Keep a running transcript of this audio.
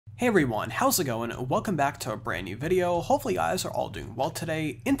Hey everyone, how's it going? Welcome back to a brand new video. Hopefully you guys are all doing well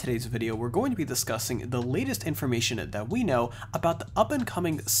today. In today's video, we're going to be discussing the latest information that we know about the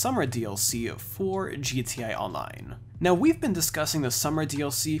up-and-coming summer DLC for GTA Online. Now, we've been discussing the summer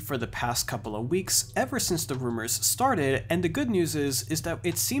DLC for the past couple of weeks, ever since the rumors started, and the good news is that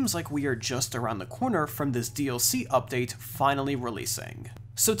it seems like we are just around the corner from this DLC update finally releasing.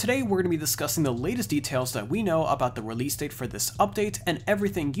 So today we're going to be discussing the latest details that we know about the release date for this update and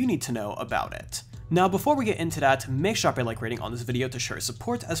everything you need to know about it. Now before we get into that, make sure to drop a like rating on this video to show your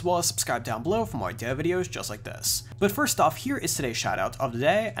support, as well as subscribe down below for more daily videos just like this. But first off, here is today's shoutout of the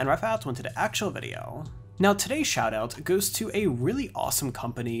day, and right out into the actual video. Now today's shoutout goes to a really awesome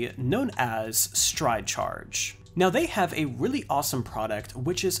company known as Stride Charge. Now they have a really awesome product,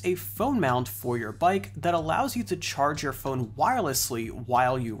 which is a phone mount for your bike that allows you to charge your phone wirelessly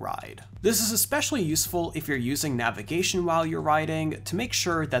while you ride. This is especially useful if you're using navigation while you're riding to make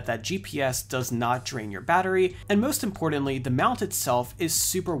sure that GPS does not drain your battery, and most importantly, the mount itself is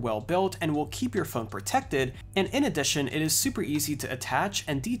super well built and will keep your phone protected, and in addition, it is super easy to attach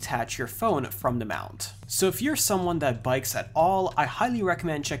and detach your phone from the mount. So if you're someone that bikes at all, I highly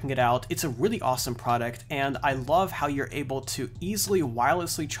recommend checking it out. It's a really awesome product, and I love how you're able to easily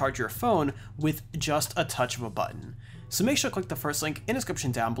wirelessly charge your phone with just a touch of a button. So make sure to click the first link in the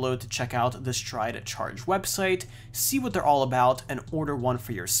description down below to check out the Stride Charge website, see what they're all about, and order one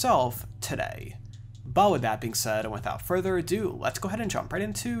for yourself today. But with that being said, and without further ado, let's go ahead and jump right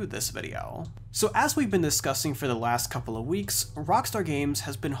into this video. So as we've been discussing for the last couple of weeks, Rockstar Games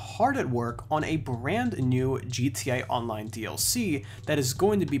has been hard at work on a brand new GTA Online DLC that is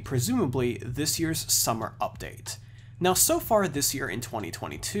going to be presumably this year's summer update. Now, so far this year in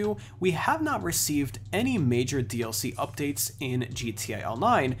 2022, we have not received any major DLC updates in GTA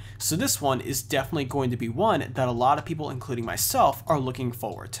Online, so this one is definitely going to be one that a lot of people, including myself, are looking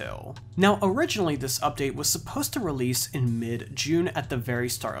forward to. Now, originally this update was supposed to release in mid-June at the very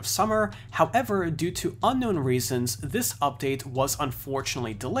start of summer. However, due to unknown reasons, this update was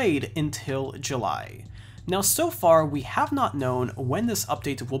unfortunately delayed until July. Now, so far, we have not known when this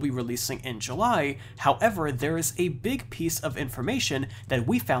update will be releasing in July. However, there is a big piece of information that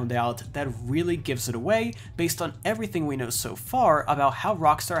we found out that really gives it away based on everything we know so far about how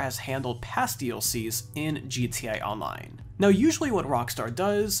Rockstar has handled past DLCs in GTA Online. Now, usually what Rockstar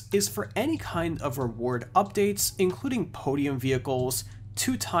does is for any kind of reward updates, including podium vehicles,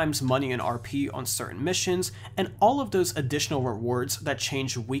 2x money and RP on certain missions, and all of those additional rewards that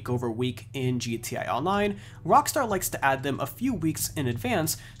change week over week in GTA Online, Rockstar likes to add them a few weeks in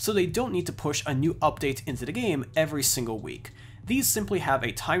advance so they don't need to push a new update into the game every single week. These simply have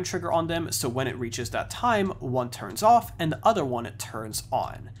a time trigger on them, so when it reaches that time, one turns off and the other one turns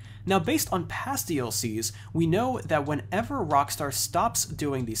on. Now, based on past DLCs, we know that whenever Rockstar stops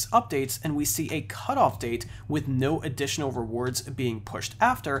doing these updates and we see a cutoff date with no additional rewards being pushed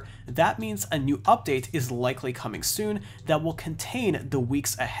after, that means a new update is likely coming soon that will contain the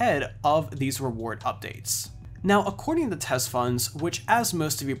weeks ahead of these reward updates. Now, according to Test Funds, which as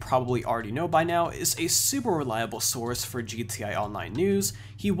most of you probably already know by now is a super reliable source for GTA Online news,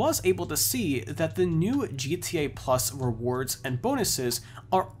 he was able to see that the new GTA Plus rewards and bonuses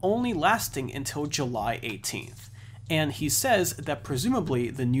are only lasting until July 18th. And he says that presumably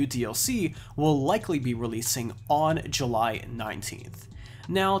the new DLC will likely be releasing on July 19th.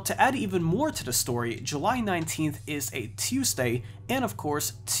 Now, to add even more to the story, July 19th is a Tuesday, and of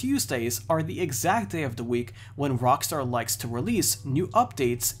course, Tuesdays are the exact day of the week when Rockstar likes to release new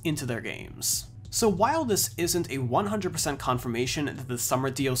updates into their games. So while this isn't a 100% confirmation that the summer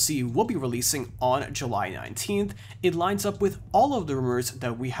DLC will be releasing on July 19th, it lines up with all of the rumors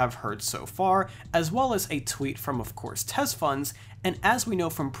that we have heard so far, as well as a tweet from, of course, Test Funds, and as we know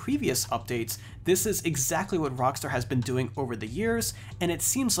from previous updates, this is exactly what Rockstar has been doing over the years, and it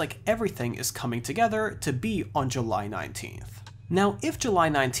seems like everything is coming together to be on July 19th. Now, if July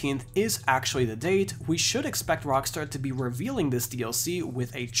 19th is actually the date, we should expect Rockstar to be revealing this DLC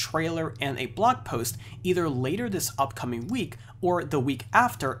with a trailer and a blog post either later this upcoming week or the week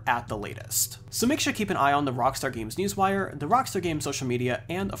after at the latest. So make sure to keep an eye on the Rockstar Games Newswire, the Rockstar Games social media,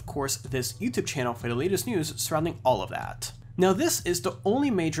 and of course this YouTube channel for the latest news surrounding all of that. Now, this is the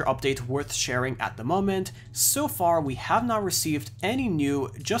only major update worth sharing at the moment. So far, we have not received any new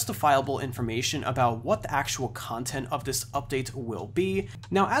justifiable information about what the actual content of this update will be.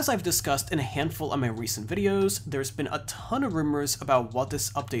 Now, as I've discussed in a handful of my recent videos, there's been a ton of rumors about what this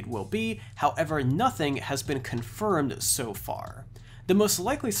update will be. However, nothing has been confirmed so far. The most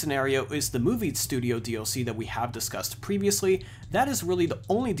likely scenario is the movie studio DLC that we have discussed previously. That is really the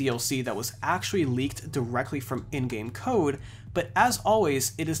only DLC that was actually leaked directly from in-game code, but as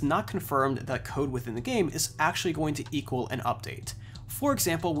always, it is not confirmed that code within the game is actually going to equal an update. For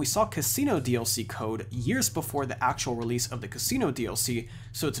example, we saw Casino DLC code years before the actual release of the Casino DLC,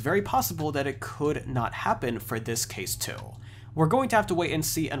 so it's very possible that it could not happen for this case too. We're going to have to wait and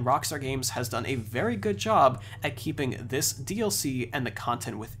see, and Rockstar Games has done a very good job at keeping this DLC and the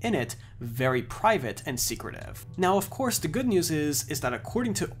content within it very private and secretive. Now, of course, the good news is that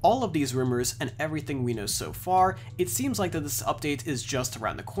according to all of these rumors and everything we know so far, it seems like that this update is just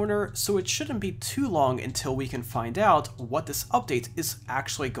around the corner, so it shouldn't be too long until we can find out what this update is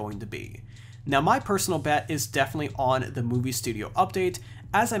actually going to be. Now, my personal bet is definitely on the movie studio update.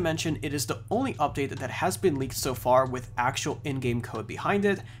 As I mentioned, it is the only update that has been leaked so far with actual in-game code behind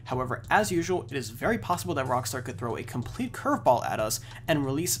it. However, as usual, it is very possible that Rockstar could throw a complete curveball at us and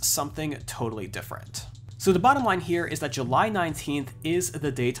release something totally different. So the bottom line here is that July 19th is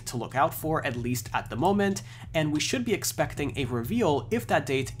the date to look out for, at least at the moment, and we should be expecting a reveal if that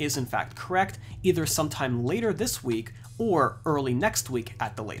date is in fact correct, either sometime later this week or early next week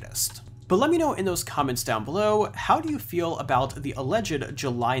at the latest. But let me know in those comments down below, how do you feel about the alleged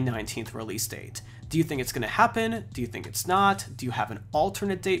July 19th release date? Do you think it's going to happen? Do you think it's not? Do you have an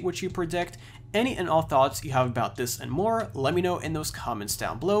alternate date which you predict? Any and all thoughts you have about this and more, let me know in those comments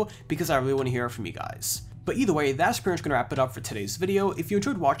down below, because I really want to hear from you guys. But either way, that's pretty much going to wrap it up for today's video. If you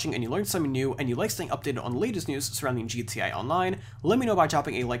enjoyed watching and you learned something new and you like staying updated on the latest news surrounding GTA Online, let me know by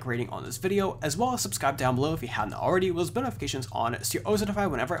dropping a like rating on this video, as well as subscribe down below if you haven't already with those notifications on so you're always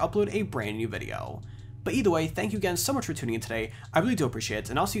notified whenever I upload a brand new video. But either way, thank you again so much for tuning in today. I really do appreciate it,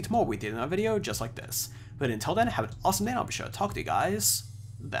 and I'll see you tomorrow with another video just like this. But until then, have an awesome day, and I'll be sure to talk to you guys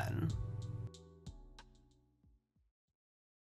then.